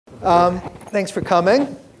Thanks for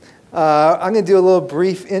coming. I'm going to do a little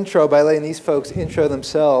brief intro by letting these folks intro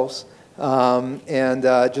themselves.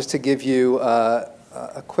 Just to give you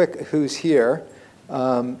a quick who's here.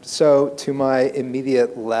 So to my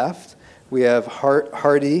immediate left, we have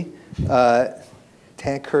Hardy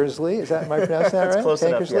Tankersley. Am I pronouncing that right? That's close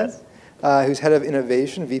enough, yes. Who's head of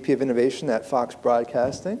innovation, VP of innovation at Fox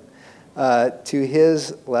Broadcasting. To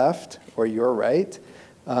his left, or your right,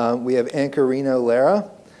 we have Ankarino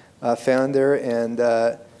Lara, founder and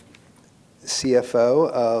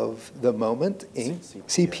CFO of The Moment, Inc.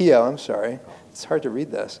 CPO, I'm sorry. It's hard to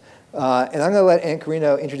read this. And I'm going to let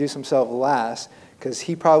Ankarino introduce himself last, because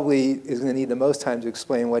he probably is going to need the most time to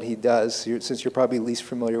explain what he does, since you're probably least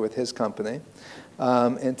familiar with his company.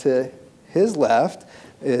 And to his left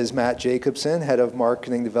is Matt Jacobson, head of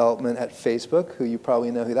marketing development at Facebook, who you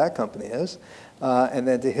probably know who that company is. And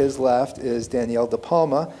then to his left is Danielle De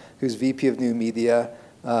Palma, who's VP of New Media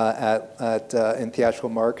in theatrical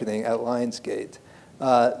marketing at Lionsgate.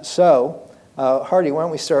 Hardy, why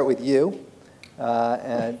don't we start with you?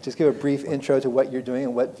 And just give a brief intro to what you're doing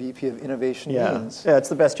and what VP of Innovation means. Yeah, it's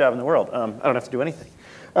the best job in the world. I don't have to do anything.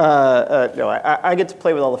 No, I get to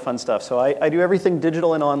play with all the fun stuff. So I do everything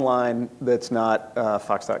digital and online that's not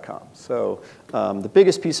Fox.com. So the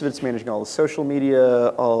biggest piece of it's managing all the social media,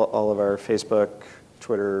 all of our Facebook,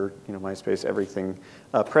 Twitter, MySpace, everything,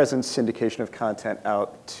 presence, syndication of content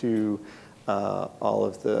out to all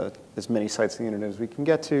of as many sites on the internet as we can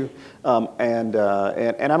get to. And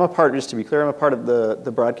I'm a part, just to be clear, I'm a part of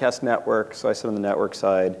the broadcast network. So I sit on the network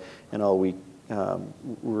side, and all week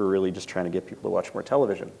we're really just trying to get people to watch more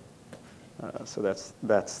television. So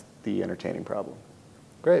that's the entertaining problem.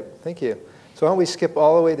 Great, thank you. So why don't we skip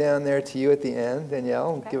all the way down there to you at the end,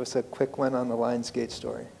 Danielle, and give us a quick one on the Lionsgate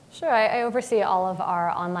story. Sure, I oversee all of our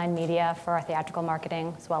online media for our theatrical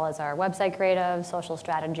marketing, as well as our website creative, social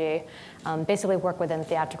strategy, basically work within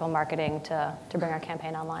theatrical marketing to bring our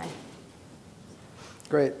campaign online.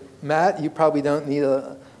 Great. Matt, you probably don't need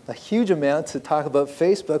a huge amount to talk about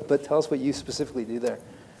Facebook, but tell us what you specifically do there.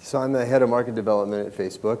 So I'm the head of market development at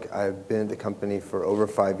Facebook. I've been at the company for over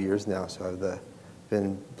 5 years now, so I've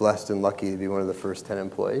been blessed and lucky to be one of the first 10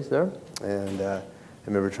 employees there. And I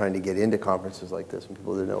remember trying to get into conferences like this when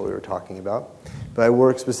people didn't know what we were talking about. But I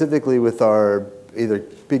work specifically with our either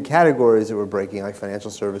big categories that we're breaking, like financial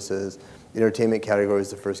services. Entertainment category is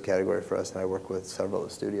the first category for us, and I work with several of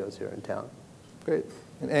the studios here in town. Great.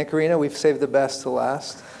 And Ankarino, we've saved the best to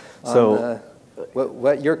last. So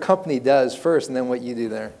what your company does first, and then what you do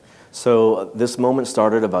there. So this moment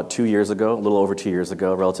started about 2 years ago, a little over 2 years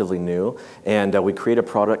ago, relatively new, and we created a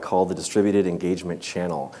product called the Distributed Engagement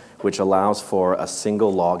Channel, which allows for a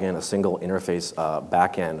single login, a single interface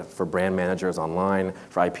backend for brand managers online,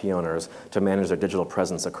 for IP owners, to manage their digital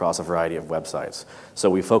presence across a variety of websites. So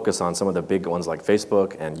we focus on some of the big ones like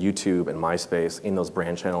Facebook and YouTube and MySpace in those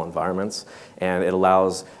brand channel environments, and it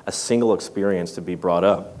allows a single experience to be brought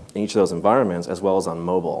up in each of those environments, as well as on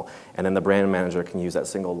mobile. And then the brand manager can use that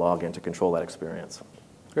single login to control that experience.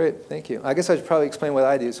 Great, thank you. I guess I should probably explain what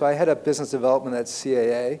I do. So I head up business development at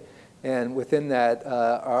CAA, and within that,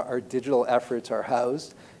 our digital efforts are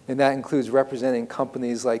housed. And that includes representing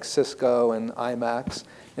companies like Cisco and IMAX.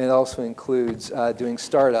 And it also includes doing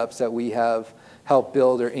startups that we have helped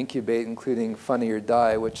build or incubate, including Funny or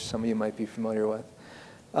Die, which some of you might be familiar with.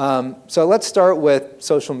 So let's start with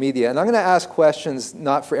social media. And I'm going to ask questions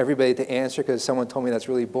not for everybody to answer, because someone told me that's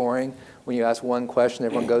really boring. When you ask one question,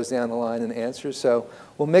 everyone goes down the line and answers. So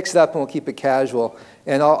we'll mix it up and we'll keep it casual.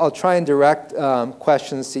 And I'll try and direct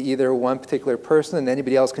questions to either one particular person, and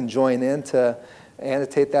anybody else can join in to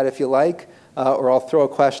annotate that if you like. Or I'll throw a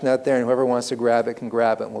question out there, and whoever wants to grab it can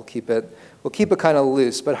grab it, and we'll keep it kind of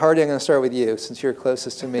loose. But Hardy, I'm going to start with you, since you're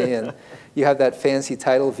closest to me, and you have that fancy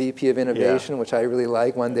title, VP of Innovation, which I really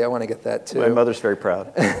like. One day I want to get that too. My mother's very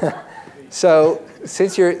proud. So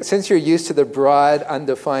since you're used to the broad,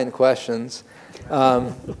 undefined questions,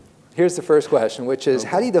 here's the first question, which is,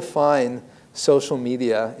 how do you define social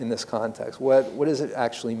media in this context? What does it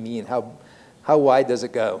actually mean? How wide does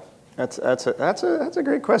it go? That's a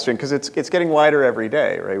great question, because it's getting wider every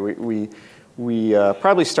day, right? We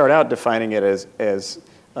probably start out defining it as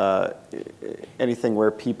anything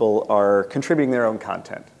where people are contributing their own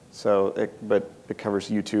content. So, but it covers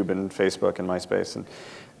YouTube and Facebook and MySpace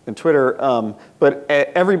and Twitter. But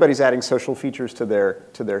everybody's adding social features to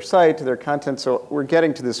their site, to their content. So we're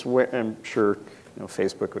getting to this. I'm sure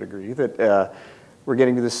Facebook would agree that we're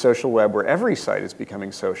getting to this social web where every site is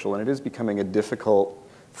becoming social, and it is becoming a difficult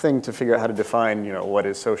thing to figure out how to define, what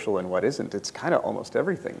is social and what isn't. It's kind of almost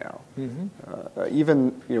everything now. Mm-hmm.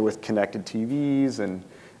 Even with connected TVs and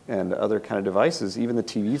and other kind of devices. Even the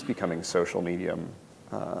TV is becoming social medium.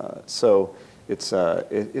 So it's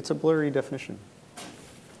a blurry definition.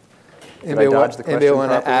 Anybody want to properly?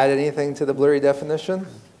 add anything to the blurry definition?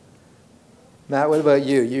 Matt, what about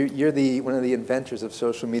you? You're one of the inventors of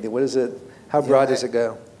social media. What is it? How broad does it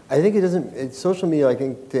go? I think it doesn't, social media, I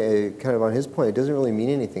think, kind of on his point, it doesn't really mean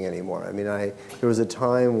anything anymore. I mean, there was a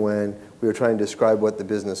time when we were trying to describe what the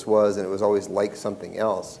business was, and it was always like something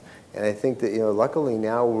else. And I think that, luckily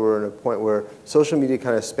now we're at a point where social media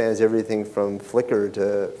kind of spans everything from Flickr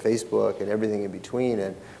to Facebook and everything in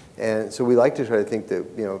between. And so we like to try to think that,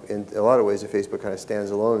 in a lot of ways, that Facebook kind of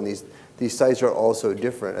stands alone. And these sites are also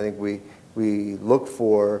different. I think we look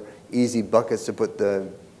for easy buckets to put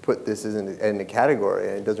this in a category,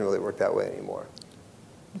 and it doesn't really work that way anymore.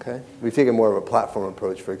 Okay. We've taken more of a platform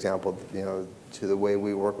approach, for example, to the way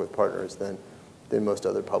we work with partners than most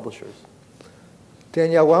other publishers.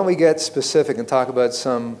 Danielle, why don't we get specific and talk about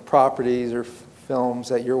some properties or films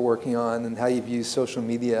that you're working on and how you've used social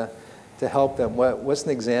media to help them. What's an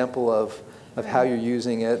example of how you're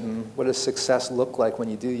using it, and what does success look like when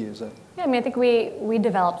you do use it? Yeah, I mean, I think we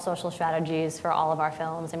develop social strategies for all of our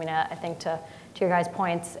films. I mean, I think to your guys'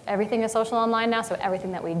 points, everything is social online now, so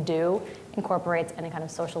everything that we do incorporates any kind of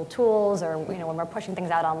social tools, or when we're pushing things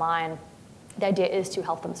out online, the idea is to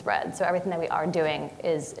help them spread. So everything that we are doing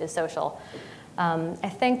is social. I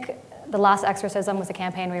think the Last Exorcism was a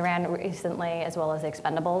campaign we ran recently, as well as The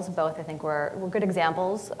Expendables. Both, I think, were good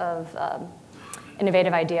examples of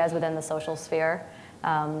innovative ideas within the social sphere.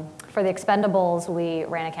 For The Expendables, we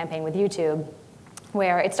ran a campaign with YouTube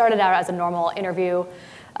where it started out as a normal interview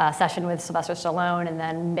session with Sylvester Stallone, and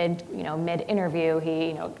then mid-interview,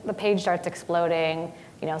 the page starts exploding.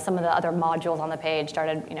 Some of the other modules on the page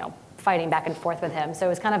started, fighting back and forth with him. So it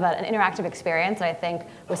was kind of an interactive experience that I think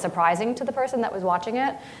was surprising to the person that was watching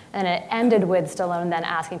it. And it ended with Stallone then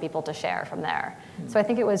asking people to share from there. So I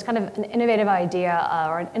think it was kind of an innovative idea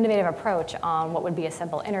or an innovative approach on what would be a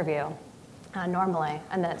simple interview normally,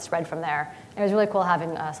 and then it spread from there. It was really cool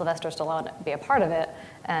having Sylvester Stallone be a part of it,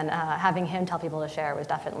 and having him tell people to share was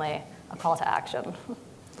definitely a call to action.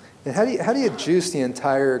 And how do you juice the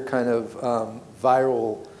entire kind of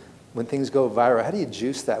viral, when things go viral, how do you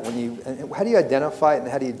juice that? How do you identify it, and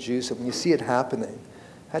how do you juice it? When you see it happening,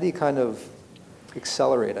 how do you kind of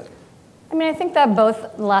accelerate it? I mean, I think that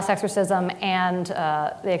both The Last Exorcism and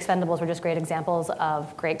The Expendables were just great examples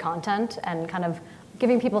of great content, and kind of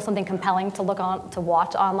giving people something compelling to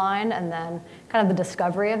watch online, and then kind of the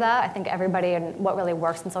discovery of that. I think everybody, and what really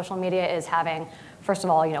works in social media is having, first of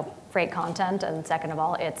all, great content, and second of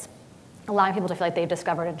all, it's allowing people to feel like they've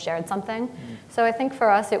discovered and shared something. So I think for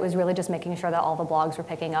us, it was really just making sure that all the blogs were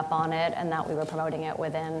picking up on it, and that we were promoting it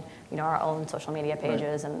within our own social media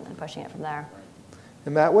pages, and pushing it from there.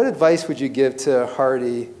 And Matt, what advice would you give to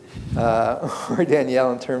Hardy or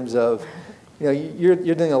Danielle in terms of, you're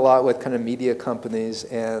doing a lot with kind of media companies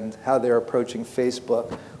and how they're approaching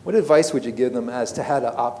Facebook. What advice would you give them as to how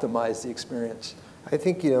to optimize the experience? I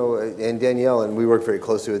think, and Danielle, and we work very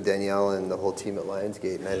closely with Danielle and the whole team at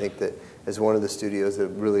Lionsgate, and I think that as one of the studios that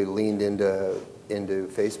really leaned into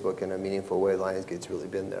Facebook in a meaningful way, Lionsgate's really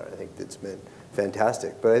been there. I think it's been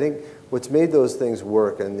fantastic. But I think what's made those things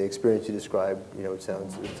work, and the experience you described, it's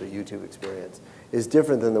a YouTube experience, is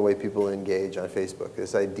different than the way people engage on Facebook.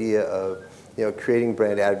 This idea of creating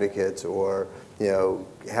brand advocates, or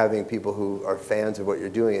having people who are fans of what you're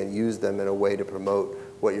doing and use them in a way to promote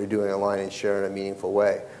what you're doing online and share in a meaningful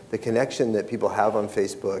way. The connection that people have on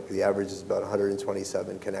Facebook, the average is about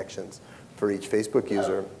 127 connections for each Facebook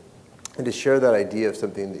user. And to share that idea of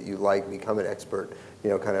something that you like, become an expert,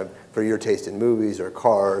 kind of for your taste in movies or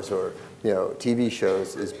cars or TV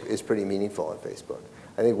shows is pretty meaningful on Facebook.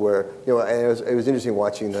 I think where, and it was interesting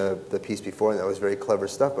watching the piece before, and that was very clever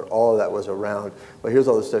stuff, but all of that was around, well, here's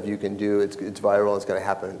all the stuff you can do, it's viral, and it's going to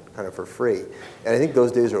happen kind of for free. And I think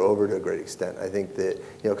those days are over to a great extent. I think that,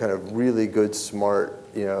 kind of really good, smart,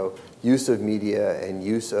 use of media and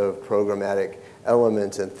use of programmatic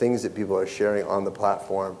elements and things that people are sharing on the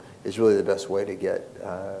platform is really the best way to get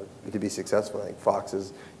to be successful. I think Fox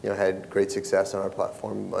has had great success on our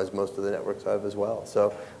platform, as most of the networks have as well.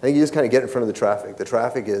 So I think you just kind of get in front of the traffic. The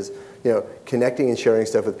traffic is connecting and sharing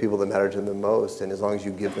stuff with people that matter to them the most, and as long as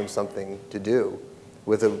you give them something to do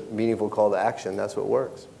with a meaningful call to action, that's what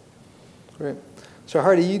works. Great. So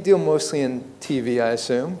Hardy, you deal mostly in TV, I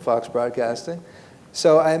assume, Fox Broadcasting.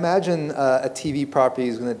 So I imagine a TV property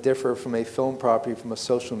is going to differ from a film property from a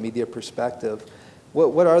social media perspective.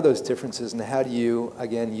 What are those differences, and how do you,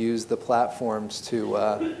 again, use the platforms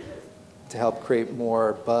to to help create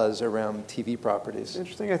more buzz around TV properties?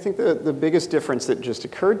 Interesting. I think the biggest difference that just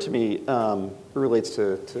occurred to me relates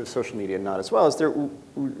to social media not as well is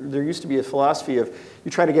there used to be a philosophy of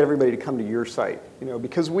you try to get everybody to come to your site,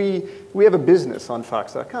 because we have a business on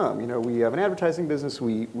Fox.com. We have an advertising business.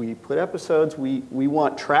 We put episodes. We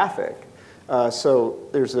want traffic. So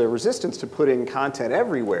there's a resistance to putting content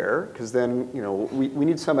everywhere because then we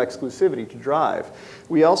need some exclusivity to drive.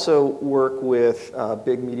 We also work with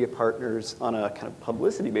big media partners on a kind of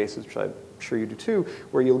publicity basis, which I'm sure you do too,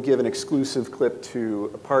 where you'll give an exclusive clip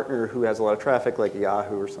to a partner who has a lot of traffic, like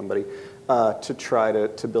Yahoo or somebody, to try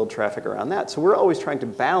to build traffic around that. So we're always trying to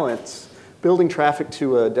balance building traffic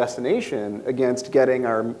to a destination against getting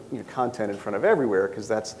our content in front of everywhere, because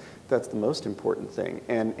that's the most important thing.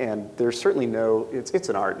 And there's certainly it's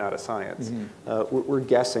an art, not a science. Mm-hmm. We're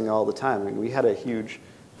guessing all the time. I mean, we had a huge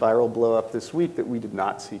viral blow up this week that we did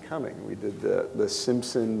not see coming. We did the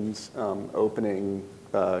Simpsons opening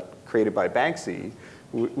created by Banksy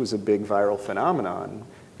was a big viral phenomenon.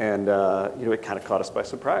 And it kind of caught us by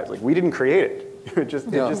surprise. Like, we didn't create it. It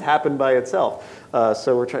just happened by itself.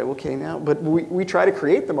 So we're trying, okay, now, but we try to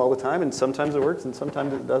create them all the time, and sometimes it works, and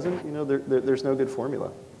sometimes it doesn't. There's no good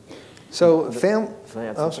formula. So,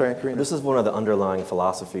 sorry, Karina. This is one of the underlying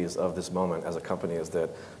philosophies of this moment as a company, is that,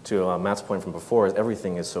 to Matt's point from before, is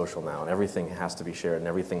everything is social now, and everything has to be shared, and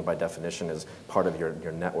everything by definition is part of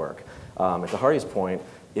your network. At the Hardy's point,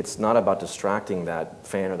 it's not about distracting that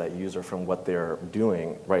fan or that user from what they're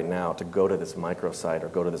doing right now to go to this microsite or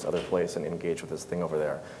go to this other place and engage with this thing over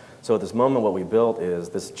there. So at this moment, what we built is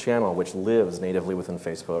this channel which lives natively within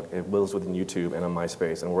Facebook, it lives within YouTube and on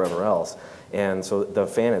MySpace and wherever else. And so the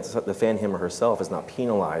fan, him or herself, is not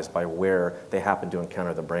penalized by where they happen to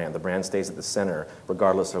encounter the brand. The brand stays at the center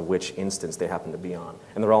regardless of which instance they happen to be on.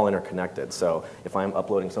 And they're all interconnected. So if I'm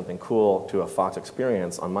uploading something cool to a Fox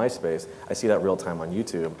experience on MySpace, I see that real time on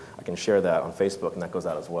YouTube. I can share that on Facebook, and that goes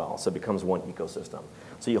out as well. So it becomes one ecosystem.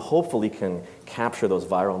 So you hopefully can capture those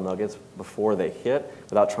viral nuggets before they hit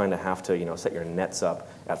without trying to have to set your nets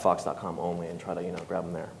up at Fox.com only and try to grab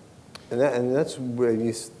them there. And that's where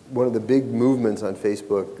one of the big movements on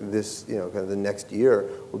Facebook this kind of the next year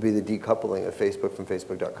will be the decoupling of Facebook from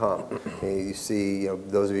Facebook.com. You see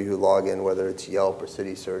those of you who log in, whether it's Yelp or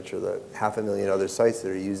CitySearch or the 500,000 other sites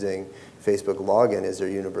that are using Facebook login as their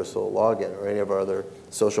universal login, or any of our other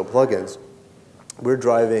social plugins, we're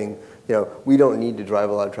driving. We don't need to drive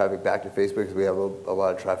a lot of traffic back to Facebook because we have a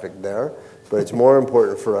lot of traffic there. But it's more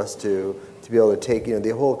important for us to be able to take, the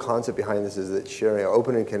whole concept behind this is that sharing, an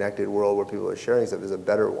open and connected world where people are sharing stuff is a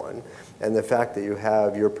better one. And the fact that you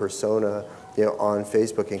have your persona, on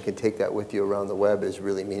Facebook and can take that with you around the web is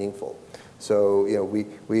really meaningful. So,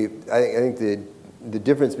 I think the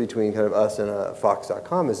difference between kind of us and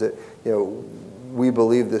Fox.com is that, we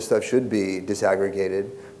believe this stuff should be disaggregated.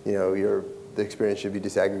 The experience should be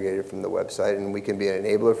disaggregated from the website, and we can be an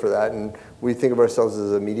enabler for that. And we think of ourselves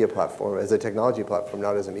as a media platform, as a technology platform,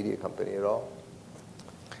 not as a media company at all.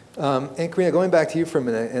 And Karina, going back to you for a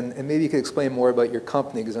minute, and maybe you could explain more about your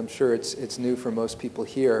company, because I'm sure it's new for most people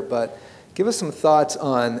here, but give us some thoughts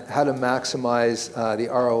on how to maximize the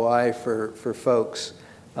ROI for folks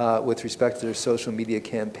with respect to their social media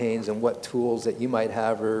campaigns, and what tools that you might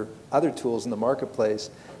have or other tools in the marketplace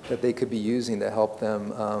that they could be using to help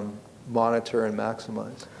them monitor and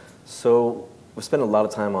maximize. So we spent a lot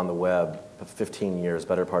of time on the web, 15 years,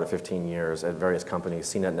 better part of 15 years, at various companies,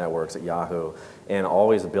 CNET Networks, at Yahoo, and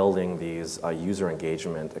always building these user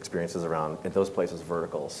engagement experiences around, in those places,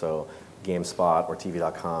 verticals. So GameSpot or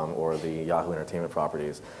TV.com or the Yahoo Entertainment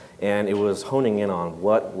properties. And it was honing in on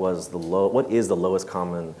what is the lowest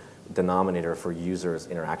common denominator for users'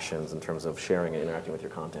 interactions in terms of sharing and interacting with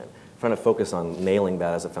your content. Trying to focus on nailing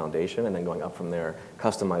that as a foundation, and then going up from there,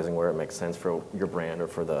 customizing where it makes sense for your brand or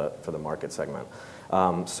for the market segment.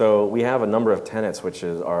 So we have a number of tenets which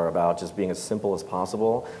are about just being as simple as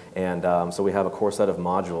possible, and so we have a core set of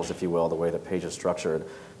modules, if you will, the way the page is structured,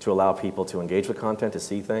 to allow people to engage with content, to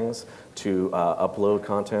see things, to upload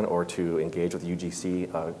content, or to engage with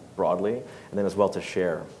UGC broadly, and then as well to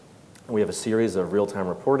share. We have a series of real-time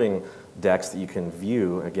reporting decks that you can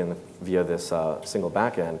view, again, via this single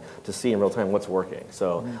backend, to see in real time what's working.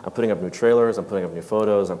 So I'm putting up new trailers, I'm putting up new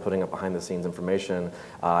photos, I'm putting up behind-the-scenes information.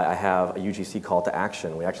 I have a UGC call to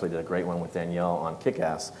action. We actually did a great one with Danielle on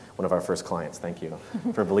Kick-Ass, one of our first clients. Thank you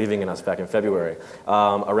for believing in us back in February.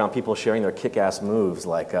 Around people sharing their kick-ass moves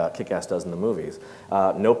like Kick-Ass does in the movies.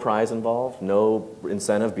 No prize involved, no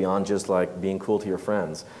incentive beyond just like being cool to your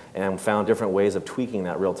friends. and found different ways of tweaking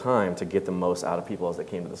that real time to get the most out of people as they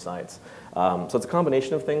came to the sites. So it's a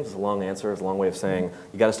combination of things. It's a long answer. It's a long way of saying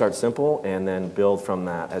you got to start simple and then build from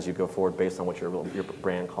that as you go forward based on what your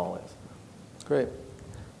brand call is. Great.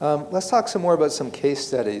 Let's talk some more about some case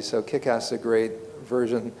studies. So Kick-Ass is a great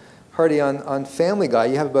version. Hardy, on Family Guy,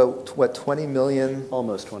 you have about, what, 20 million?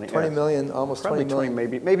 Almost 20. 20 yeah. million, almost Probably 20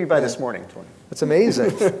 million. maybe by this morning, 20. That's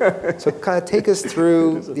amazing. So kind of take us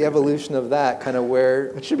through the evolution of that, kind of where,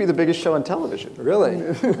 It should be the biggest show on television.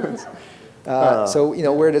 really? So, you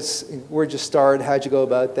know, where'd you start? How'd you go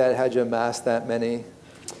about that? How'd you amass that many?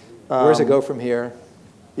 Where does it go from here?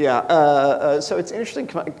 Yeah, so it's interesting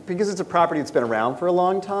because it's a property that's been around for a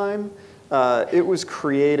long time. It was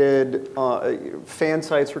created, fan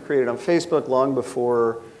sites were created on Facebook long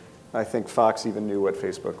before I think Fox even knew what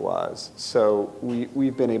Facebook was. So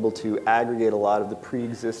we've been able to aggregate a lot of the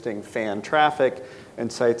pre-existing fan traffic and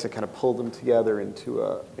sites that kind of pull them together into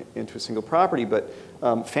a single property. But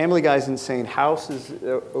Family Guy's insane. House is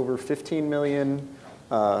over 15 million.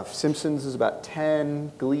 Simpsons is about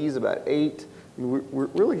 10. Glee's about 8. I mean, we're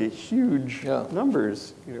really huge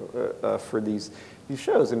numbers, for these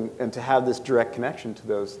shows, and to have this direct connection to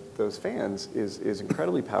those fans is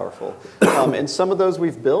incredibly powerful. And some of those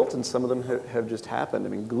we've built, and some of them have just happened. I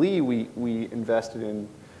mean, Glee we invested in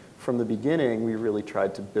from the beginning. We really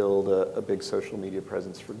tried to build a big social media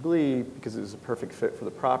presence for Glee because it was a perfect fit for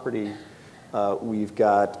the property. We've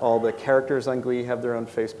got all the characters on Glee have their own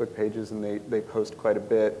Facebook pages, and they post quite a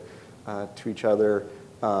bit to each other.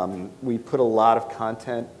 We put a lot of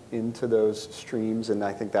content into those streams, and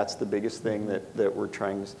I think that's the biggest thing that we're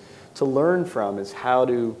trying to learn from is how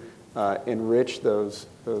to enrich those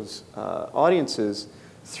audiences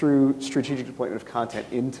through strategic deployment of content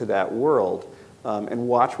into that world, and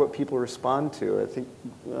watch what people respond to. I think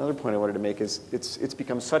another point I wanted to make is it's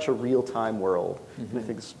become such a real-time world, and I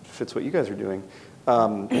think this fits what you guys are doing,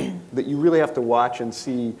 that you really have to watch and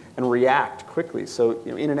see and react quickly. So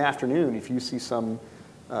in an afternoon, if you see some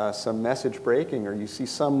message breaking, or you see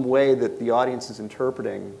some way that the audience is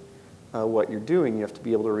interpreting what you're doing, you have to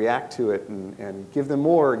be able to react to it and give them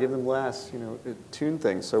more, give them less, tune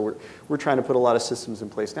things. So we're trying to put a lot of systems in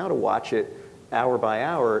place now to watch it hour by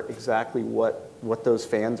hour exactly what those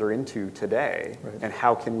fans are into today, right, and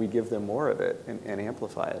how can we give them more of it and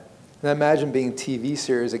amplify it. And I imagine being TV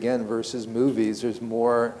series, again, versus movies, there's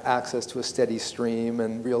more access to a steady stream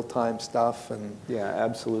and real-time stuff. And yeah,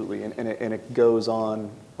 absolutely. And it goes on,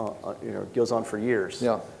 it goes on for years.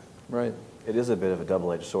 Yeah, right. It is a bit of a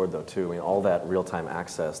double-edged sword, though, too. I mean, all that real-time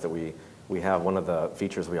access that we have, one of the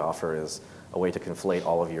features we offer is a way to conflate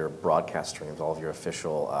all of your broadcast streams, all of your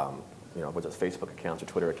official, whether it's Facebook accounts or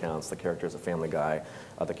Twitter accounts, the characters of Family Guy,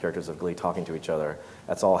 the characters of Glee talking to each other.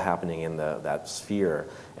 That's all happening in that sphere.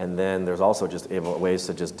 And then there's also just ways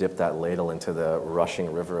to just dip that ladle into the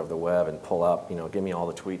rushing river of the web and pull up, give me all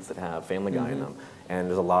the tweets that have Family Guy in them. And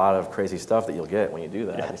there's a lot of crazy stuff that you'll get when you do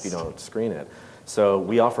that if you don't screen it. So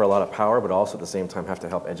we offer a lot of power, but also at the same time have to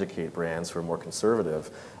help educate brands who are more conservative.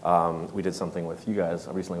 We did something with you guys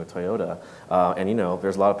recently with Toyota, and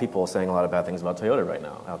there's a lot of people saying a lot of bad things about Toyota right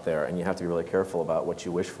now out there, and you have to be really careful about what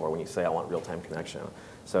you wish for when you say, I want real-time connection.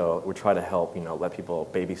 So we try to help, let people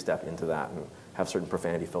baby step into that and have certain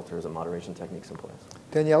profanity filters and moderation techniques in place.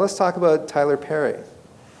 Danielle, let's talk about Tyler Perry.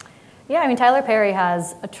 Yeah, I mean, Tyler Perry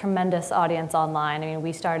has a tremendous audience online. I mean,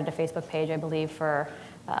 we started a Facebook page, I believe, for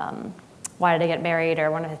Why Did I Get Married,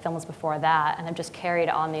 or one of his films before that, and have just carried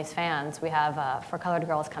on these fans. We have For Colored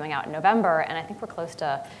Girls coming out in November, and I think we're close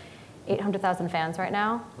to 800,000 fans right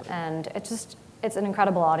now. And it's an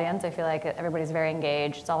incredible audience. I feel like everybody's very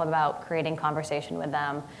engaged. It's all about creating conversation with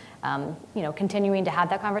them, continuing to have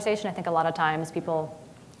that conversation. I think a lot of times people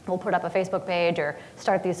will put up a Facebook page or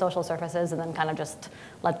start these social surfaces and then kind of just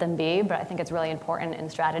let them be. But I think it's really important in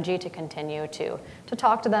strategy to continue to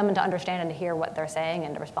talk to them and to understand and to hear what they're saying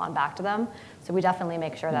and to respond back to them. So we definitely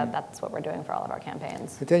make sure that that's what we're doing for all of our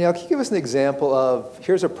campaigns. Danielle, can you give us an example of,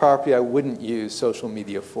 here's a property I wouldn't use social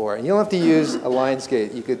media for? And you don't have to use a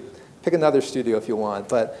Lionsgate. You could pick another studio if you want.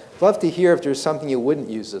 But I'd love to hear if there's something you wouldn't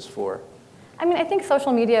use this for. I mean, I think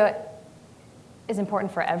social media is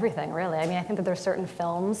important for everything, really. I mean, I think that there's certain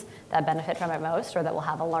films that benefit from it most or that will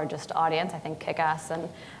have a largest audience. I think Kick-Ass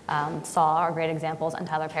and Saw are great examples, and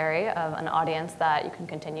Tyler Perry, of an audience that you can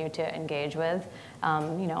continue to engage with.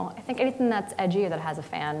 I think anything that's edgy or that has a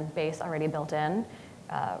fan base already built in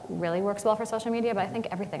really works well for social media, but I think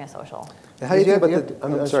everything is social. How do you think about the...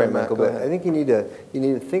 I'm sorry, Michael, but I think you need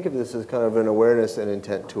to think of this as kind of an awareness and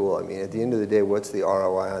intent tool. I mean, at the end of the day, what's the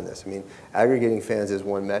ROI on this? I mean, aggregating fans is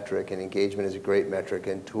one metric, and engagement is a great metric,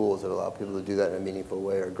 and tools that allow people to do that in a meaningful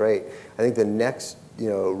way are great. I think the next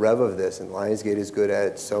rev of this, and Lionsgate is good at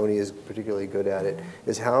it, Sony is particularly good at it,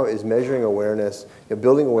 is measuring awareness,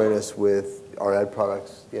 building awareness with our ad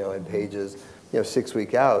products, and pages, 6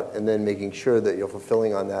 weeks out, and then making sure that you're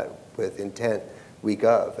fulfilling on that with intent week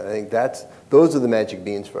of. And I think those are the magic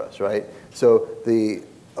beans for us, right? So a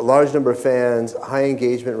large number of fans, high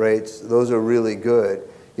engagement rates, those are really good,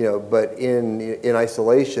 but in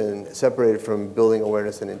isolation, separated from building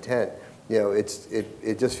awareness and intent,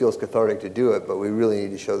 it just feels cathartic to do it, but we really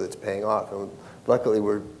need to show that it's paying off. And luckily,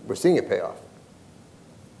 we're seeing it pay off.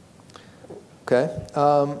 Okay.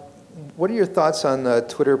 What are your thoughts on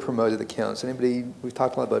Twitter promoted accounts? We've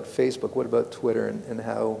talked a lot about Facebook. What about Twitter and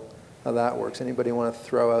how that works? Anybody want to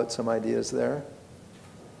throw out some ideas there?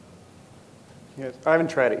 Yes, I haven't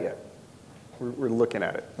tried it yet. We're looking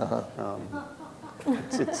at it. I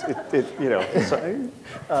think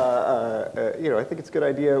it's a good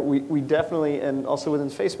idea. We definitely, and also within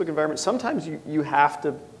the Facebook environment, sometimes you have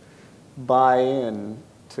to buy in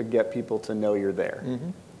to get people to know you're there.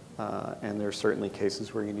 And there are certainly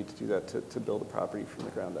cases where you need to do that to build a property from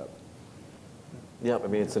the ground up. Yeah, I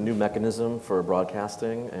mean, it's a new mechanism for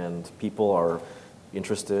broadcasting, and people are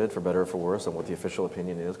interested, for better or for worse, on what the official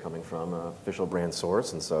opinion is coming from an official brand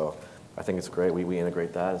source. And so I think it's great. We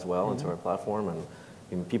integrate that as well into our platform.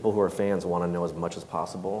 And people who are fans want to know as much as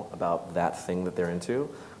possible about that thing that they're into,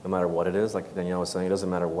 no matter what it is. Like Danielle was saying, it doesn't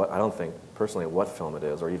matter what, I don't think personally what film it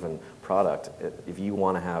is or even product. If you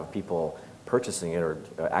want to have people purchasing it or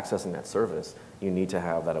accessing that service, you need to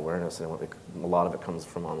have that awareness. And a lot of it comes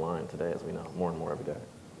from online today, as we know, more and more every day.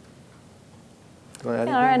 On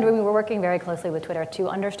our end, we're working very closely with Twitter to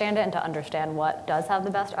understand it and to understand what does have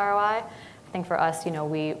the best ROI. I think for us,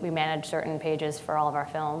 we manage certain pages for all of our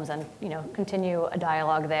films and continue a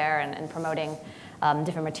dialogue there and promoting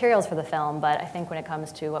different materials for the film. But I think when it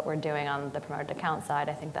comes to what we're doing on the promoted account side,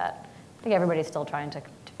 I think everybody's still trying to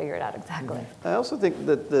figure it out exactly. I also think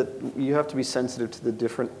that you have to be sensitive to the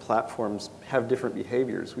different platforms have different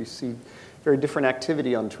behaviors. We see very different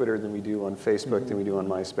activity on Twitter than we do on Facebook, than we do on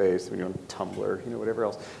MySpace, than we do on Tumblr, whatever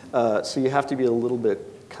else. So you have to be a little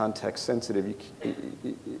bit context sensitive.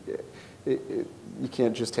 You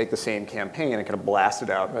can't just take the same campaign and kind of blast it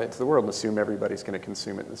out to the world and assume everybody's going to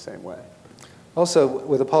consume it in the same way. Also,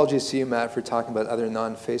 with apologies to you, Matt, for talking about other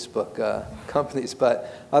non-Facebook companies, but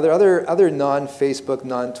are there other non-Facebook,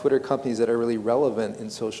 non-Twitter companies that are really relevant in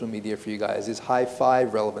social media for you guys? Is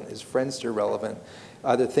High5 relevant? Is Friendster relevant?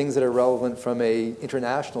 Are there things that are relevant from an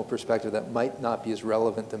international perspective that might not be as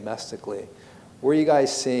relevant domestically? Where are you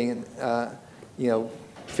guys seeing,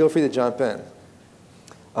 feel free to jump in.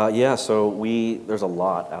 Yeah, so there's a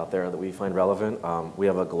lot out there that we find relevant. We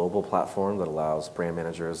have a global platform that allows brand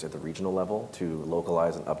managers at the regional level to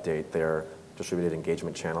localize and update their distributed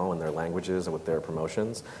engagement channel in their languages and with their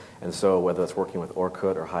promotions. And so whether it's working with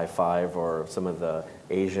Orkut or High5 or some of the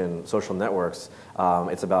Asian social networks,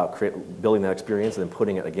 it's about building that experience and then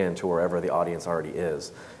putting it again to wherever the audience already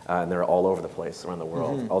is. And they're all over the place around the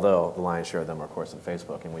world, although the lion's share of them are, of course, on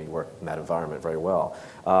Facebook, and we work in that environment very well.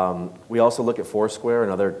 We also look at Foursquare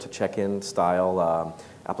and other check-in style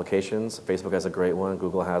applications. Facebook has a great one,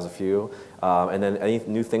 Google has a few. And then any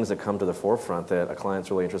new things that come to the forefront that a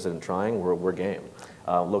client's really interested in trying, we're game.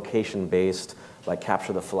 Location-based, like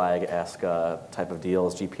capture the flag-esque type of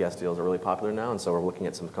deals, GPS deals are really popular now, and so we're looking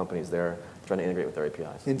at some companies there trying to integrate with their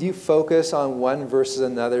APIs. And do you focus on one versus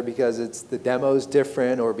another because the demo's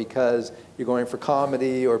different, or because you're going for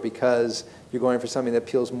comedy, or because you're going for something that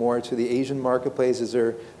appeals more to the Asian marketplace?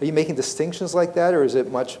 Are you making distinctions like that, or is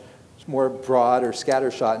it much more broad or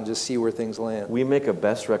scattershot and just see where things land? We make a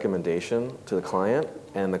best recommendation to the client,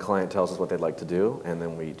 and the client tells us what they'd like to do, and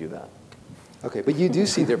then we do that. Okay, but you do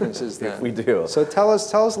see differences then. We do. So tell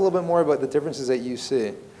us a little bit more about the differences that you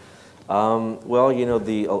see. Well,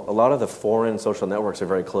 a lot of the foreign social networks are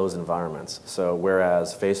very closed environments. So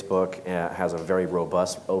whereas Facebook has a very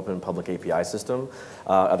robust open public API system,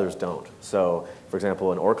 others don't. So for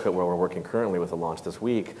example, in Orkut, where we're working currently with a launch this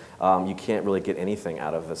week, you can't really get anything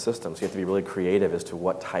out of the system. So you have to be really creative as to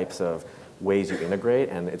what types of ways you integrate,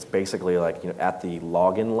 and it's basically like at the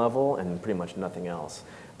login level and pretty much nothing else.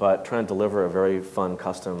 But trying to deliver a very fun,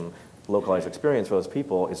 custom, localized experience for those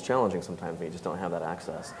people is challenging sometimes when you just don't have that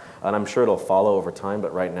access. And I'm sure it'll follow over time,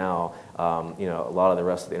 but right now, a lot of the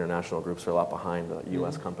rest of the international groups are a lot behind the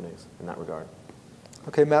U.S. companies in that regard.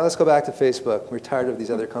 Okay, Matt, let's go back to Facebook. We're tired of these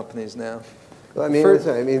other companies now. Well,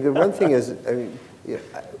 the one thing is,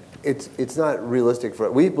 it's not realistic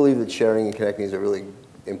we believe that sharing and connecting is a really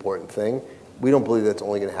important thing. we don't believe that's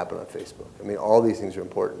only going to happen on Facebook. I mean, all these things are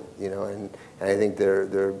important, you know, and I think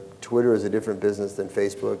Twitter is a different business than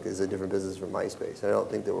Facebook is a different business from MySpace. I don't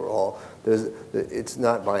think that we're all, it's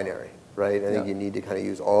not binary, right? I think you need to kind of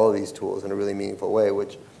use all of these tools in a really meaningful way,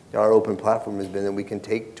 which our open platform has been that we can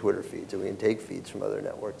take Twitter feeds and we can take feeds from other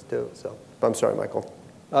networks too. So, I'm sorry, Michael.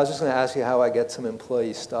 I was just going to ask you how I get some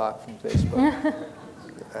employee stock from Facebook.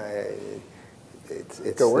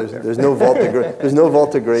 There's no vault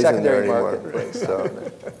to graze in there Secondary anymore. marketplace.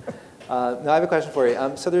 So. Now I have a question for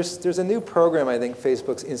you. So there's a new program I think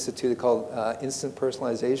Facebook's instituted called Instant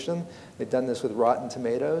Personalization. They've done this with Rotten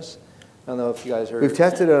Tomatoes. I don't know if you guys heard. We've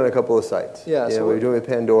tested it on a couple of sites. Yeah. So we're doing it with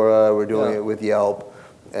Pandora. We're doing it with Yelp,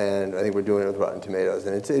 and I think we're doing it with Rotten Tomatoes.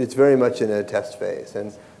 And it's very much in a test phase.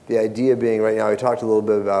 And the idea being right now, we talked a little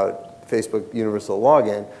bit about Facebook universal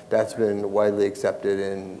login. That's been widely accepted,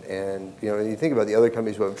 and you know, when you think about the other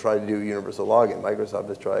companies who have tried to do universal login, Microsoft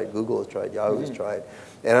has tried, Google has tried, Yahoo has tried,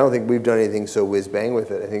 and I don't think we've done anything so whiz bang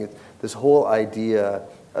with it. I think this whole idea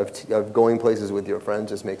of going places with your friends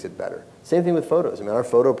just makes it better. Same thing with photos. I mean, our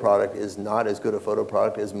photo product is not as good a photo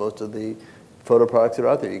product as most of the photo products that are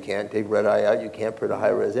out there. You can't take red eye out. You can't print a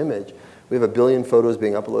high-res image. We have 1 billion photos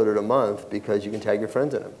being uploaded a month because you can tag your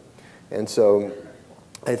friends in them, and so.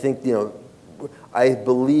 I think, you know, I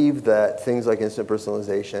believe that things like instant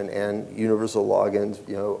personalization and universal logins,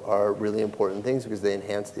 you know, are really important things because they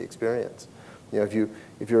enhance the experience. You know,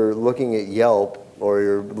 if you're looking at Yelp or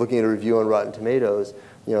you're looking at a review on Rotten Tomatoes,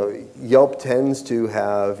 you know, Yelp tends to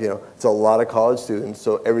have, you know, it's a lot of college students,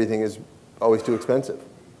 so everything is always too expensive,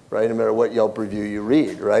 right? No matter what Yelp review you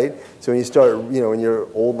read, right? So when you start, you know, when you're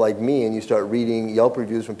old like me and you start reading Yelp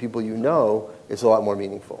reviews from people you know, it's a lot more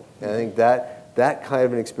meaningful. And I think that kind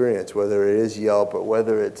of an experience, whether it is Yelp or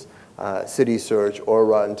whether it's City Search or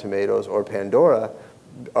Rotten Tomatoes or Pandora,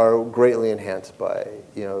 are greatly enhanced by,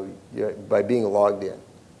 you know, by being logged in.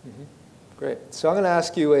 Great. So I'm going to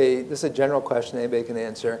ask you this is a general question anybody can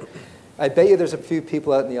answer. I bet you there's a few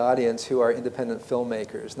people out in the audience who are independent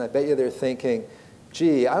filmmakers, and I bet you they're thinking,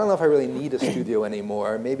 gee, I don't know if I really need a studio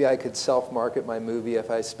anymore. Maybe I could self-market my movie if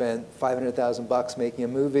I spent $500,000 making a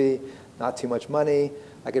movie, not too much money.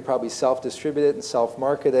 I could probably self-distribute it and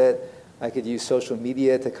self-market it. I could use social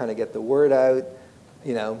media to kind of get the word out.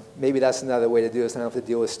 You know, maybe that's another way to do this. I don't have to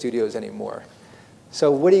deal with studios anymore.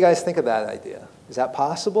 So what do you guys think of that idea? Is that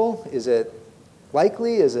possible? Is it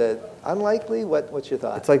likely? Is it unlikely? What's your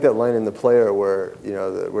thought? It's like that line in The Player where, you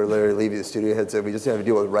know, where Larry Levy, the studio head, said, we just don't have to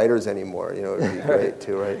deal with writers anymore. You know, it would be great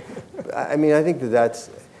too, right? I mean, I think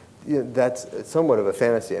that's somewhat of a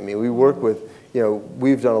fantasy. I mean, we work with, you know,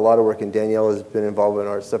 we've done a lot of work, and Danielle has been involved in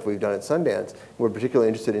our stuff we've done at Sundance. We're particularly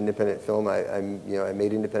interested in independent film. I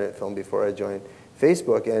made independent film before I joined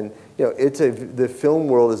Facebook, and you know, the film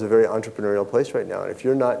world is a very entrepreneurial place right now. And if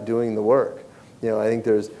you're not doing the work, you know, I think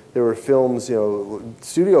there were films, you know,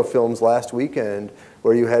 studio films last weekend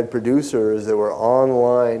where you had producers that were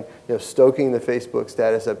online, you know, stoking the Facebook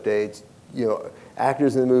status updates, you know,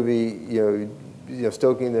 actors in the movie, you know,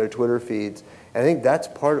 stoking their Twitter feeds. And I think that's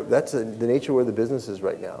the nature where the business is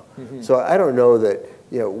right now. So I don't know that,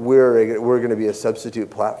 you know, we're going to be a substitute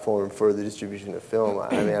platform for the distribution of film. I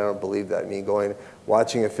mean, I don't believe that. I mean,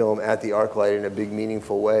 watching a film at the ArcLight in a big,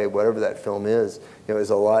 meaningful way, whatever that film is, you know, is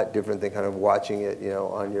a lot different than kind of watching it, you know,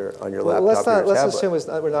 on your laptop or your tablet. Let's assume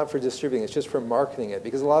we're not for distributing. It's just for marketing it,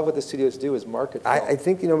 because a lot of what the studios do is market film. I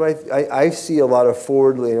think, you know, I see a lot of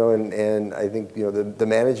forward, you know, and I think, you know, the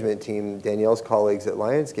management team, Danielle's colleagues at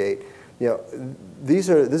Lionsgate, you know, this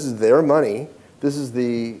is their money. This is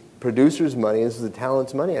the producer's money. This is the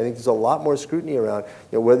talent's money. I think there's a lot more scrutiny around,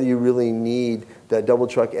 you know, whether you really need that double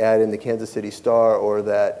truck ad in the Kansas City Star or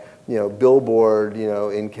that, you know, billboard, you know,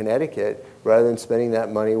 in Connecticut, rather than spending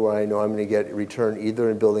that money where I know I'm going to get a return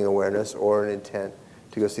either in building awareness or an intent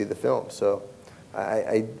to go see the film. So,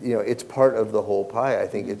 you know, it's part of the whole pie. I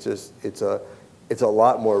think it's a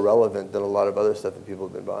lot more relevant than a lot of other stuff that people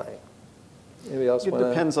have been buying. Anybody else It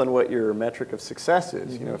depends on what your metric of success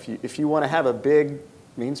is. You know, if you want to have a big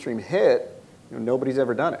mainstream hit, you know, nobody's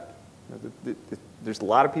ever done it. You know, there's a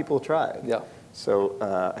lot of people who tried. Yeah. So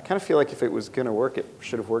I kind of feel like if it was going to work, it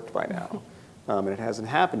should have worked by now. And it hasn't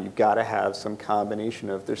happened. You've got to have some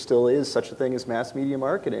combination of, there still is such a thing as mass media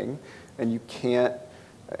marketing, and you can't,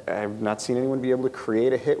 I've not seen anyone be able to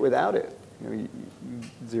create a hit without it. You know,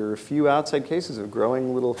 there are a few outside cases of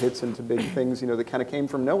growing little hits into big things, you know, that kind of came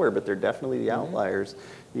from nowhere, but they're definitely the outliers.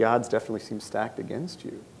 The odds definitely seem stacked against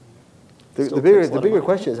you. The bigger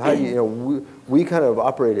question is how do you know, we kind of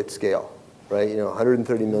operate at scale, right? You know,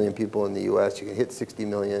 130 million people in the U.S. You can hit 60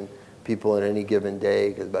 million people in any given day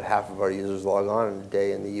because about half of our users log on in a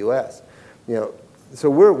day in the U.S. You know, so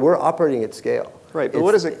we're operating at scale. Right, but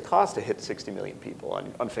what does it cost to hit 60 million people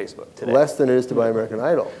on Facebook today? Less than it is to buy American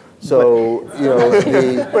Idol. So, you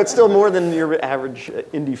know, But still more than your average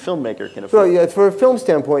indie filmmaker can afford. well, yeah, for a film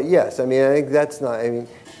standpoint, yes. I mean, I think that's not, I mean,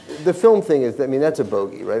 the film thing is, I mean, that's a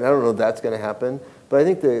bogey, right? I don't know if that's going to happen. But I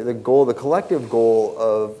think the goal, the collective goal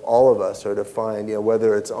of all of us are to find, you know,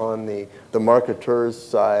 whether it's on the marketer's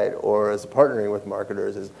side or as partnering with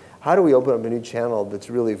marketers, is how do we open up a new channel that's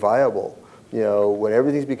really viable? You know, when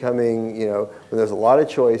everything's becoming, you know, when there's a lot of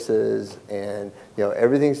choices and, you know,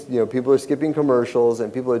 everything's, you know, people are skipping commercials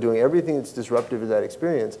and people are doing everything that's disruptive to that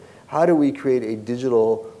experience, how do we create a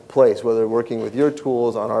digital place, whether working with your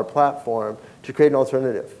tools on our platform, to create an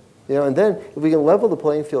alternative? You know, and then if we can level the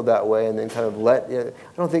playing field that way and then kind of let, you know,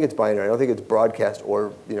 I don't think it's binary. I don't think it's broadcast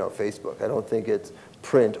or, you know, Facebook. I don't think it's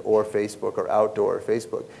print or Facebook or outdoor or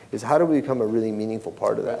Facebook. It's how do we become a really meaningful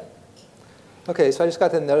part of that? Okay, so I just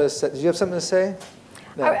got to notice, did you have something to say?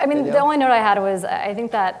 No, I mean, Danielle? the only note I had was I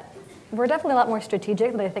think that we're definitely a lot more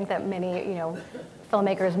strategic than I think that many, you know,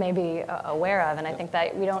 filmmakers may be aware of. And I think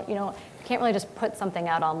that we don't, you know, you can't really just put something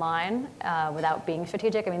out online without being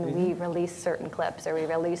strategic. I mean, we release certain clips or we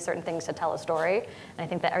release certain things to tell a story. And I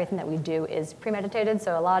think that everything that we do is premeditated.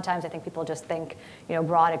 So a lot of times I think people just think, you know,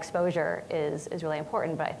 broad exposure is really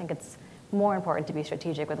important. But I think it's more important to be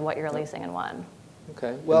strategic with what you're releasing and when.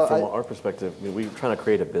 Okay, Well, well, from our perspective, I mean, we're trying to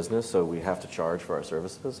create a business, so we have to charge for our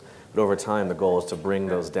services. But over time, the goal is to bring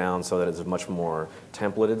those down so that it's much more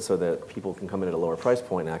templated, so that people can come in at a lower price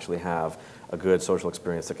point and actually have a good social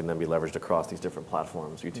experience that can then be leveraged across these different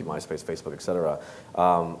platforms, YouTube, MySpace, Facebook, et cetera.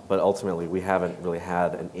 But ultimately, we haven't really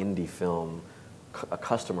had an indie film, a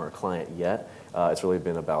customer, a client yet. It's really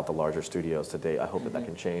been about the larger studios to date. I hope that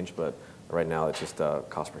can change, but right now it's just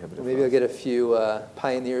cost prohibitive. maybe I'll get a few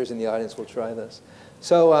pioneers in the audience who'll try this.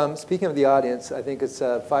 So speaking of the audience, I think it's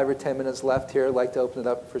 5 or 10 minutes left here. I'd like to open it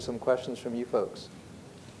up for some questions from you folks.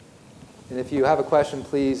 And if you have a question,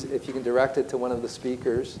 please, if you can direct it to one of the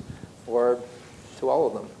speakers or to all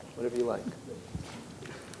of them, whatever you like.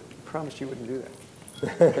 Promised you wouldn't do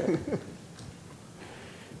that.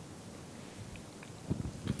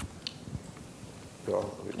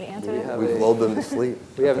 We answered it? We've lulled them to sleep.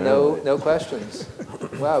 We have no questions.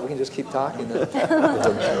 Wow, we can just keep talking then.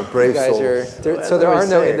 Brave You guys are, souls. so there what I are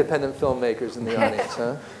no say. independent filmmakers in the audience,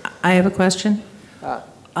 huh? I have a question.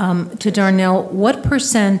 To Darnell, what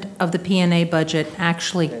 % of the P&A budget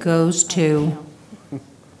actually goes to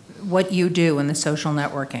what you do in the social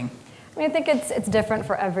networking? I mean, I think it's different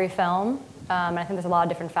for every film. And I think there's a lot of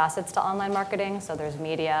different facets to online marketing. So there's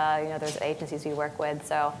media, you know, there's agencies we work with.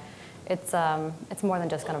 So it's more than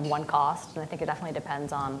just kind of one cost. And I think it definitely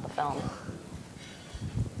depends on the film.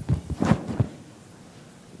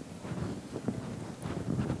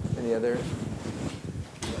 Any other?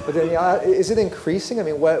 But then, is it increasing? I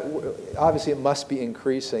mean, obviously it must be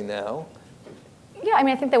increasing now. Yeah, I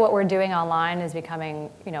mean, I think that what we're doing online is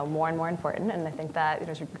becoming, you know, more and more important, and I think that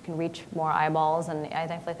we can reach more eyeballs, and I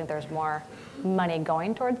definitely think there's more money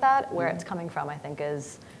going towards that. Where it's coming from, I think,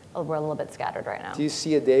 we're a little bit scattered right now. Do you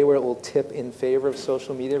see a day where it will tip in favor of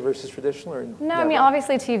social media versus traditional, or No, I mean,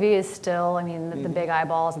 obviously TV is still, I mean, the big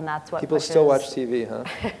eyeballs, and that's what people pushes. still watch TV, huh?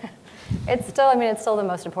 It's still, I mean, it's still the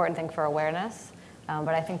most important thing for awareness.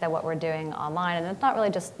 But I think that what we're doing online, and it's not really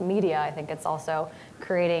just media, I think it's also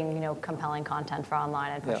creating, you know, compelling content for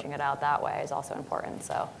online and pushing it out that way is also important.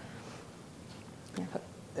 So,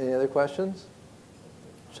 Any other questions?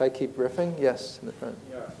 Should I keep riffing? Yes, in the front.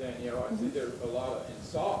 Yeah, Danielle, I see there's a lot of, in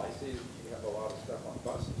Saw, I see you have a lot of stuff on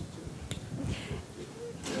buses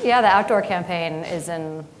too. yeah, the outdoor campaign is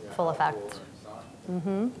in full effect.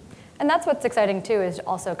 And that's what's exciting too, is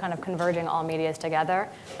also kind of converging all medias together.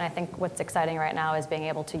 And I think what's exciting right now is being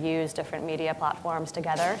able to use different media platforms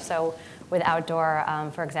together. So with outdoor,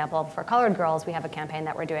 for example, for Colored Girls, we have a campaign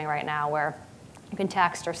that we're doing right now where you can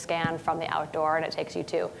text or scan from the outdoor and it takes you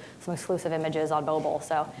to some exclusive images on mobile.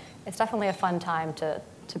 So it's definitely a fun time to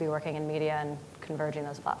be working in media and converging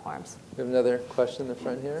those platforms. We have another question in the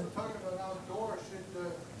front here. So talking about outdoor, should the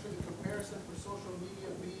comparison for social media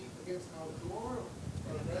be against outdoor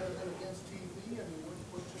rather than against TV? I mean,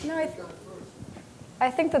 what should No, be done first? I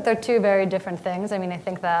think that they're two very different things. I mean, I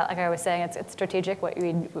think that, like I was saying, it's strategic what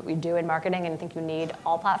we do in marketing, and I think you need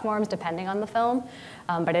all platforms depending on the film.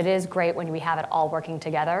 But it is great when we have it all working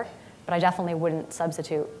together. But I definitely wouldn't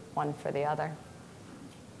substitute one for the other.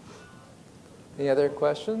 Any other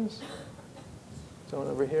questions? Someone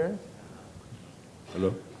over here?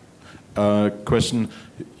 Hello. Question.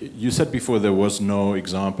 You said before there was no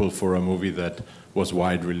example for a movie that was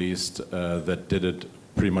wide released that did it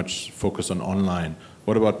pretty much focus on online.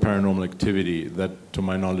 what about Paranormal Activity that, to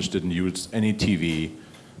my knowledge, didn't use any TV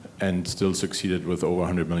and still succeeded with over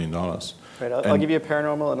 $100 million? Right, I'll give you a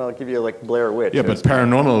paranormal, and I'll give you like Blair Witch. Yeah, but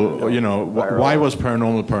paranormal, you know, why was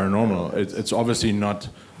paranormal? It's obviously not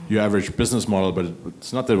your average business model, but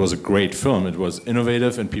it's not that it was a great film. It was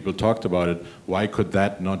innovative, and people talked about it. Why could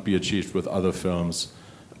that not be achieved with other films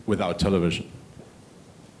without television?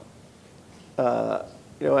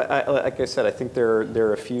 You know, like I said, I think there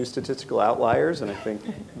are a few statistical outliers, and I think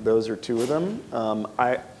those are two of them.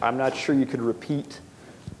 I'm not sure you could repeat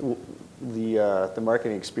the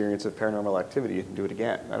marketing experience of Paranormal Activity and do it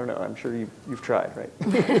again. I don't know. I'm sure you've tried, right?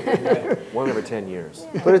 One every 10 years.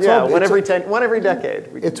 But it's one every decade.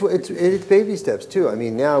 It's baby steps too. I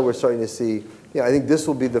mean, now we're starting to see. Yeah, I think this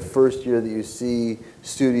will be the first year that you see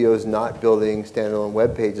studios not building standalone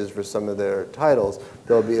web pages for some of their titles.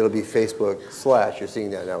 It'll be Facebook / You're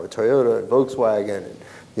seeing that now with Toyota and Volkswagen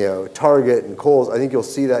and Target and Kohl's. I think you'll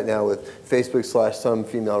see that now with Facebook / some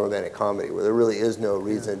female romantic comedy where there really is no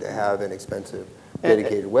reason to have an expensive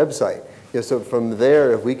dedicated website. So from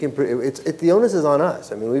there, if we can, the onus is on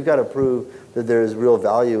us. I mean, we've got to prove that there's real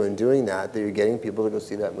value in doing that. That you're getting people to go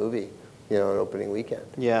see that movie. An opening weekend.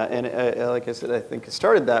 Yeah, and like I said, I think it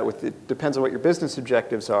started that with, it depends on what your business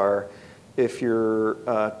objectives are. If you're,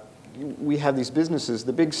 we have these businesses,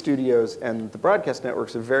 the big studios and the broadcast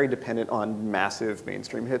networks are very dependent on massive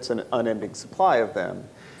mainstream hits and an unending supply of them.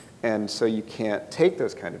 And so you can't take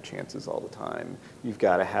those kind of chances all the time. You've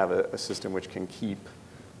got to have a system which can keep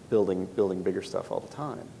building bigger stuff all the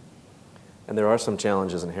time. And there are some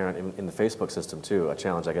challenges inherent in the Facebook system too. A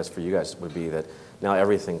challenge, I guess, for you guys would be that now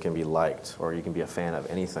everything can be liked, or you can be a fan of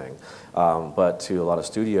anything. But to a lot of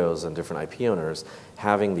studios and different IP owners,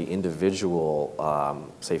 having the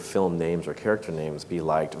individual, say, film names or character names be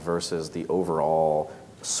liked versus the overall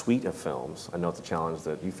suite of films. I know it's a challenge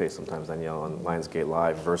that you face sometimes, Danielle, on Lionsgate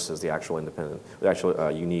Live versus the actual independent, the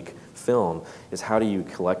actual unique film, is how do you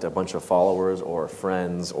collect a bunch of followers or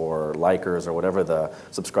friends or likers or whatever the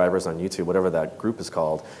subscribers on YouTube, whatever that group is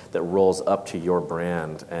called, that rolls up to your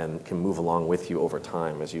brand and can move along with you over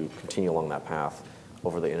time as you continue along that path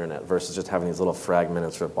over the internet versus just having these little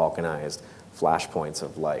fragmented, sort of balkanized flashpoints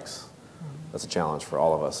of likes. That's a challenge for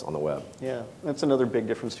all of us on the web. Yeah, that's another big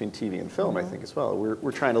difference between TV and film, I think, as well.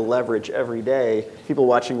 We're trying to leverage every day people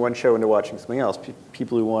watching one show into watching something else.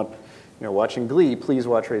 People who want, watching Glee, please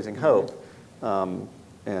watch Raising Hope.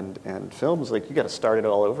 And films, like, you got to start it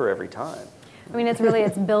all over every time. I mean,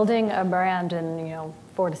 it's building a brand in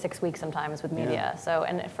 4 to 6 weeks sometimes with media. Yeah. So,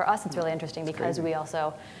 and for us, it's really interesting because we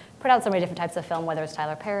also put out so many different types of film, whether it's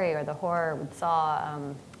Tyler Perry or the horror with Saw.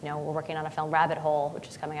 We're working on a film, Rabbit Hole, which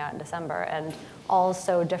is coming out in December, and all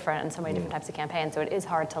so different and so many different types of campaigns. So it is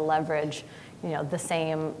hard to leverage, the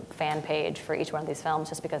same fan page for each one of these films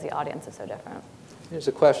just because the audience is so different. There's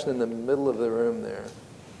a question in the middle of the room there.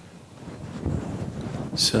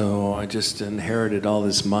 So I just inherited all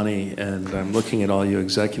this money, and I'm looking at all you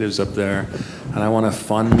executives up there, and I want to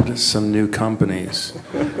fund some new companies.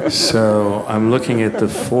 So I'm looking at the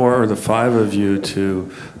 4 or the 5 of you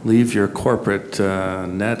to leave your corporate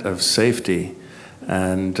net of safety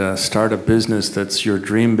and start a business that's your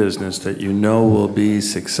dream business that you know will be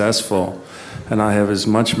successful. And I have as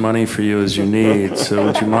much money for you as you need. So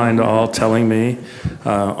would you mind all telling me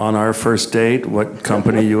on our first date what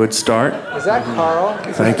company you would start? Is that Carl?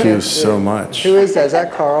 Thank you so much. Who is that? Is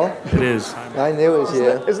that Carl? It is. I knew it was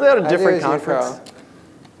you. Is that a different conference?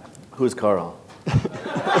 Who's Carl?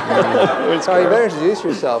 Carl, you better introduce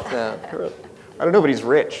yourself now. I don't know, but he's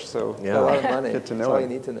rich, so yeah. A lot of money. Get to know That's all him.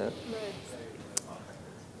 you need to know.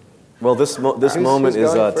 Well, this moment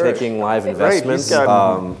is taking live investments.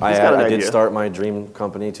 I did start my dream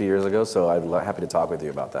company 2 years ago, so I'm happy to talk with you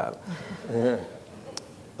about that.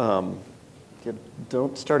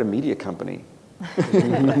 Don't start a media company.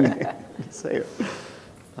 Say it.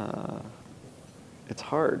 It's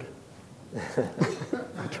hard.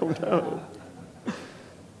 I don't know.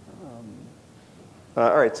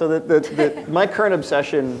 All right, so my current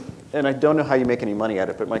obsession, and I don't know how you make any money at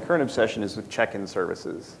it, but my current obsession is with check-in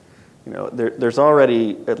services. There's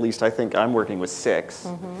already, at least I think I'm working with 6.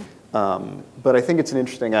 But I think it's an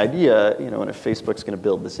interesting idea, and if Facebook's going to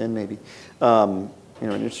build this in maybe, an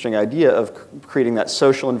interesting idea of creating that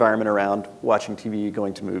social environment around watching TV,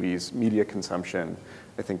 going to movies, media consumption.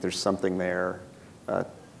 I think there's something there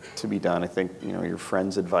to be done. I think, your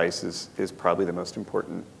friend's advice is probably the most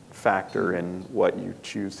important factor in what you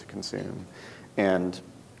choose to consume. And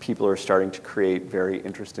people are starting to create very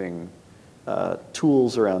interesting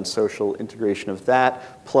tools around social integration of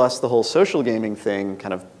that, plus the whole social gaming thing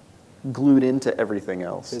kind of glued into everything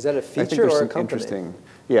else. Is that a feature I think there's or a some company? Interesting.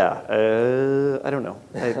 Yeah, I don't know.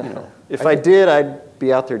 If I did, I'd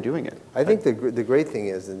be out there doing it. I think the great thing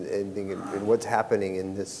is, and what's happening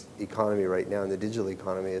in this economy right now, in the digital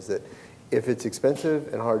economy, is that if it's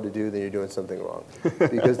expensive and hard to do, then you're doing something wrong.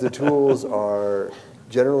 Because the tools are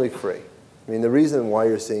generally free. I mean, the reason why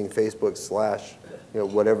you're seeing Facebook /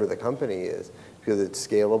 whatever the company is, because it's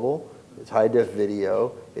scalable, it's high-def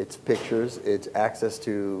video, it's pictures, it's access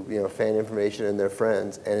to fan information and their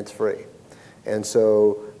friends, and it's free. And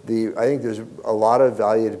so I think there's a lot of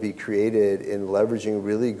value to be created in leveraging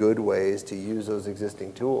really good ways to use those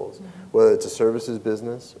existing tools, whether it's a services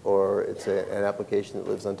business or it's an application that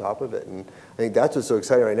lives on top of it. And I think that's what's so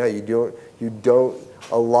exciting right now.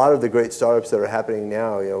 A lot of the great startups that are happening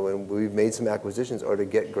now, when we've made some acquisitions, are to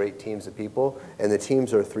get great teams of people, and the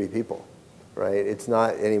teams are 3 people, right? It's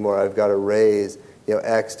not anymore, I've got to raise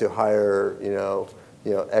X to hire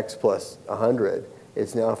X plus 100.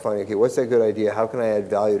 It's now finding, okay, what's that good idea? How can I add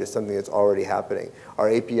value to something that's already happening? Our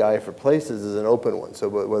API for Places is an open one. So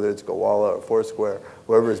whether it's Gowalla or Foursquare,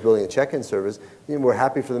 whoever is building a check-in service, we're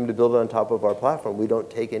happy for them to build it on top of our platform. We don't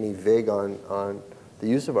take any vig on the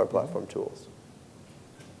use of our platform tools.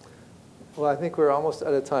 Well, I think we're almost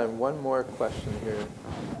out of time. One more question here.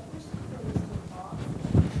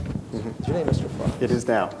 Is your name Mr. Fox? It is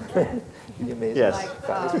now. Amazing. Yes.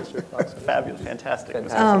 Mr. Fox. Fabulous, fantastic.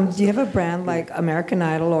 Do you have a brand like American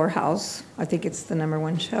Idol or House? I think it's the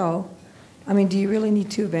 #1 show. I mean, do you really need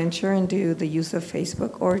to venture into the use of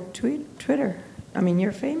Facebook or Twitter? I mean,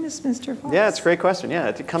 you're famous, Mr. Fox. Yeah, it's a great question. Yeah,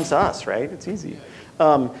 it comes to us, right? It's easy.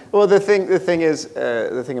 Well, the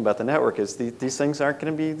thing about the network is these things aren't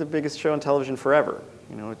going to be the biggest show on television forever.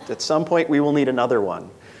 At some point we will need another one.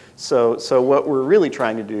 So what we're really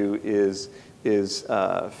trying to do is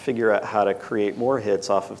figure out how to create more hits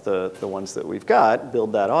off of the ones that we've got,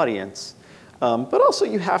 build that audience. But also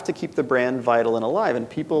you have to keep the brand vital and alive, and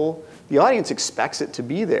the audience expects it to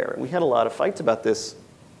be there. And we had a lot of fights about this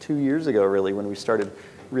 2 years ago, really, when we started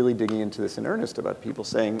really digging into this in earnest, about people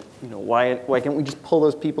saying, why can't we just pull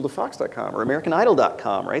those people to Fox.com or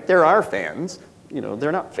AmericanIdol.com, right? They're our fans.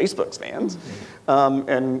 They're not Facebook's fans.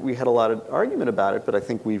 And we had a lot of argument about it, but I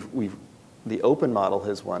think the open model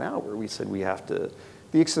has won out, where we said we have to,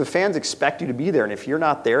 the fans expect you to be there, and if you're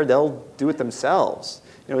not there, they'll do it themselves.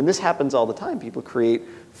 And this happens all the time. People create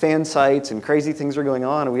fan sites and crazy things are going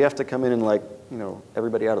on, and we have to come in and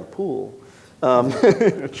everybody out of the pool.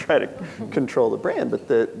 Try to control the brand, but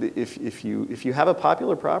if you have a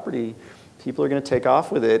popular property, people are going to take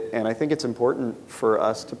off with it, and I think it's important for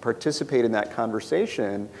us to participate in that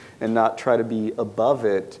conversation and not try to be above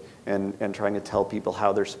it and trying to tell people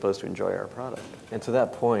how they're supposed to enjoy our product. And to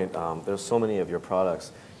that point, there's so many of your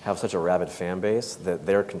products have such a rabid fan base that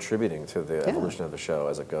they're contributing to the evolution of the show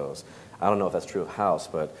as it goes. I don't know if that's true of House,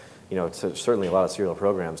 but certainly a lot of serial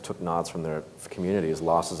programs took nods from their communities.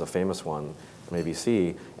 Lost is a famous one from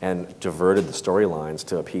ABC, and diverted the storylines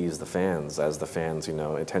to appease the fans as the fans,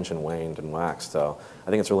 attention waned and waxed. So I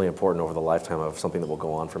think it's really important over the lifetime of something that will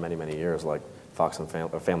go on for many, many years, like Fox and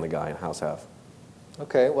Family Guy and House have.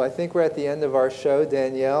 Okay, well, I think we're at the end of our show.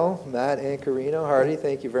 Danielle, Matt, and Carino, Hardy,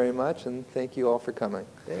 thank you very much, and thank you all for coming.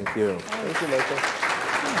 Thank you. Thank you, Michael.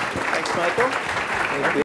 Thanks, Michael. Thank you.